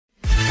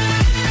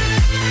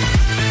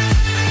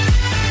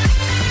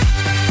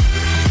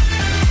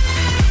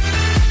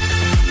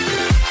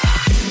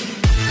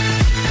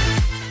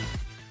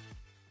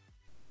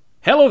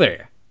Hello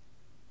there!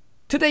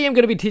 Today I'm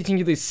going to be teaching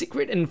you the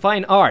secret and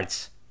fine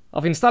arts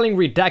of installing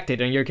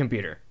Redacted on your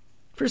computer.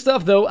 First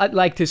off though, I'd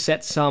like to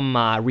set some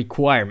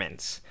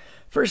requirements.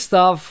 First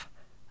off,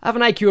 have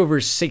an IQ over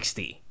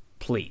 60,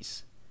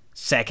 please.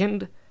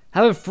 Second,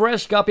 have a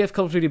fresh copy of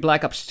Call of Duty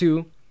Black Ops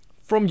 2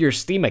 from your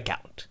Steam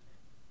account.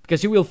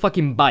 Because you will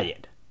fucking buy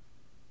it.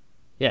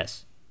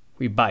 Yes,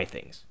 we buy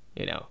things,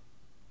 you know.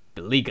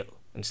 Illegal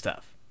and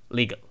stuff.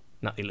 Legal,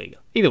 not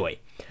illegal. Either way.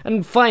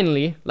 And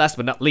finally, last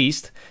but not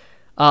least,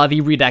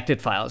 the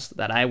redacted files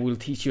that I will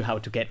teach you how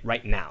to get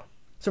right now.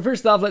 So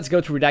first off, let's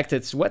go to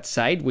Redacted's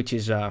website, which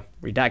is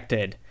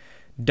redacted.c,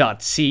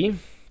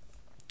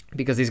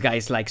 because these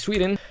guys like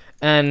Sweden,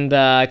 and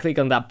click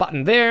on that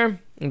button there,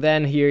 and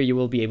then here you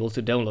will be able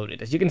to download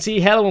it. As you can see,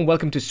 hello and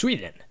welcome to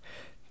Sweden.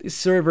 This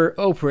server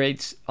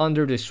operates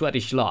under the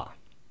Swedish law.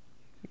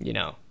 You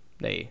know,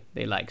 they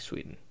like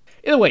Sweden.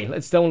 Either way,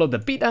 let's download the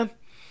beta,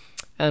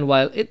 and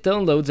while it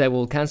downloads, I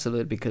will cancel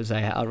it because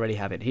I already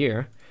have it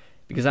here.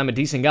 Because I'm a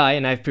decent guy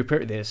and I've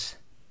prepared this.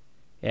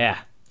 Yeah,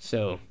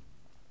 so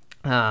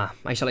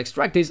I shall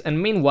extract this,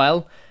 and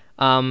meanwhile,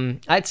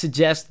 I'd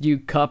suggest you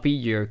copy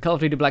your Call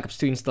of Duty Black Ops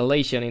 2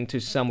 installation into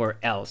somewhere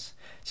else.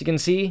 As you can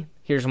see,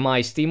 here's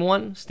my Steam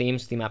one, Steam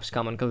Apps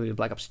Common Call of Duty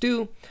Black Ops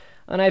 2,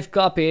 and I've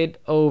copied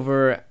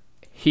over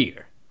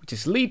here, which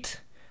is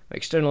Elite, my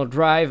external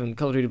drive, and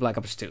Call of Duty Black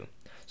Ops 2.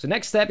 So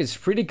next step is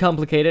pretty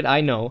complicated,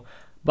 I know,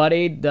 but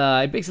it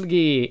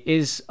basically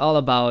is all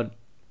about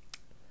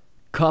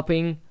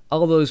copying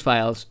all those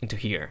files into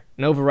here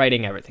and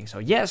overwriting everything. So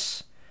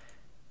yes,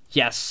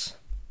 yes,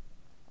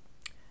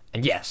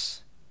 and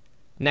yes.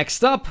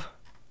 Next up,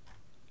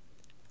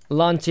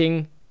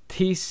 launching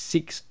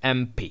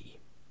T6MP.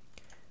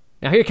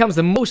 Now here comes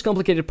the most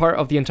complicated part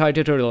of the entire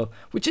tutorial,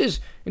 which is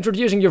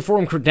introducing your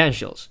forum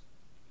credentials.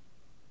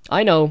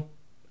 I know,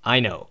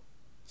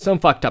 some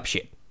fucked up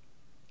shit.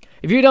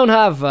 If you don't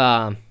have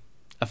a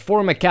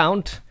forum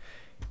account,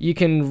 you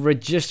can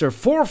register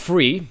for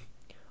free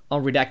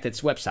on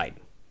Redacted's website.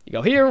 You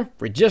go here,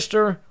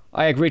 register,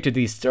 I agree to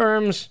these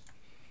terms,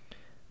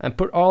 and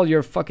put all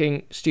your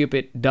fucking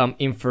stupid, dumb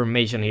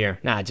information here.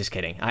 Nah, just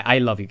kidding. I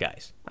love you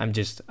guys. I've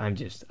just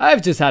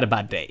had a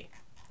bad day,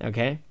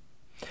 okay?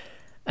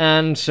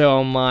 And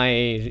so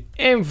my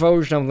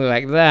info, something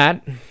like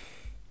that.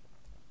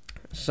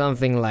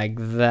 Something like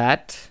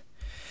that.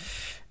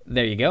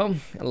 There you go.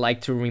 I like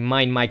to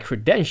remind my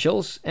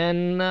credentials,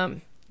 and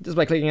just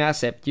by clicking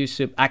accept, you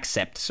should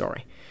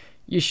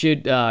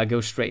go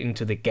straight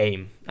into the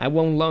game. I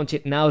won't launch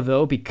it now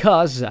though,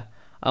 because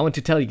I want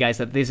to tell you guys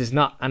that this is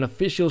not an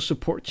official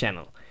support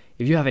channel.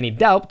 If you have any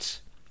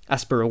doubts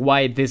as per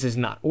why this is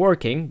not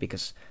working,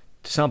 because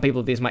to some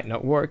people this might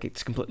not work,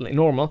 it's completely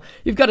normal,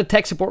 you've got a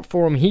tech support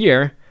forum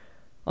here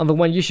on the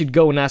one you should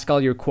go and ask all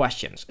your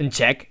questions and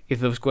check if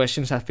those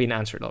questions have been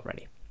answered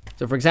already.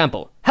 So for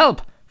example,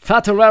 help!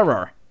 Fatal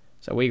error!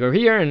 So we go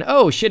here and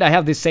oh shit, I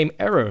have this same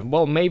error.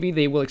 Well, maybe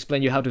they will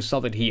explain you how to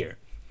solve it here.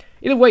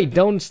 Either way,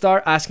 don't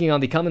start asking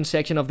on the comment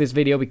section of this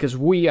video, because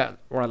we,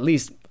 or at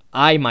least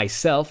I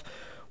myself,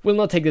 will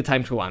not take the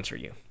time to answer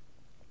you.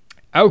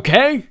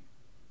 Okay?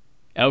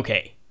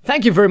 Okay.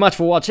 Thank you very much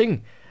for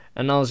watching,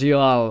 and I'll see you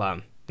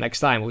all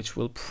next time, which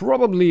will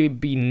probably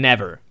be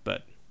never,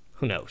 but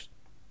who knows.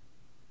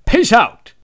 Peace out!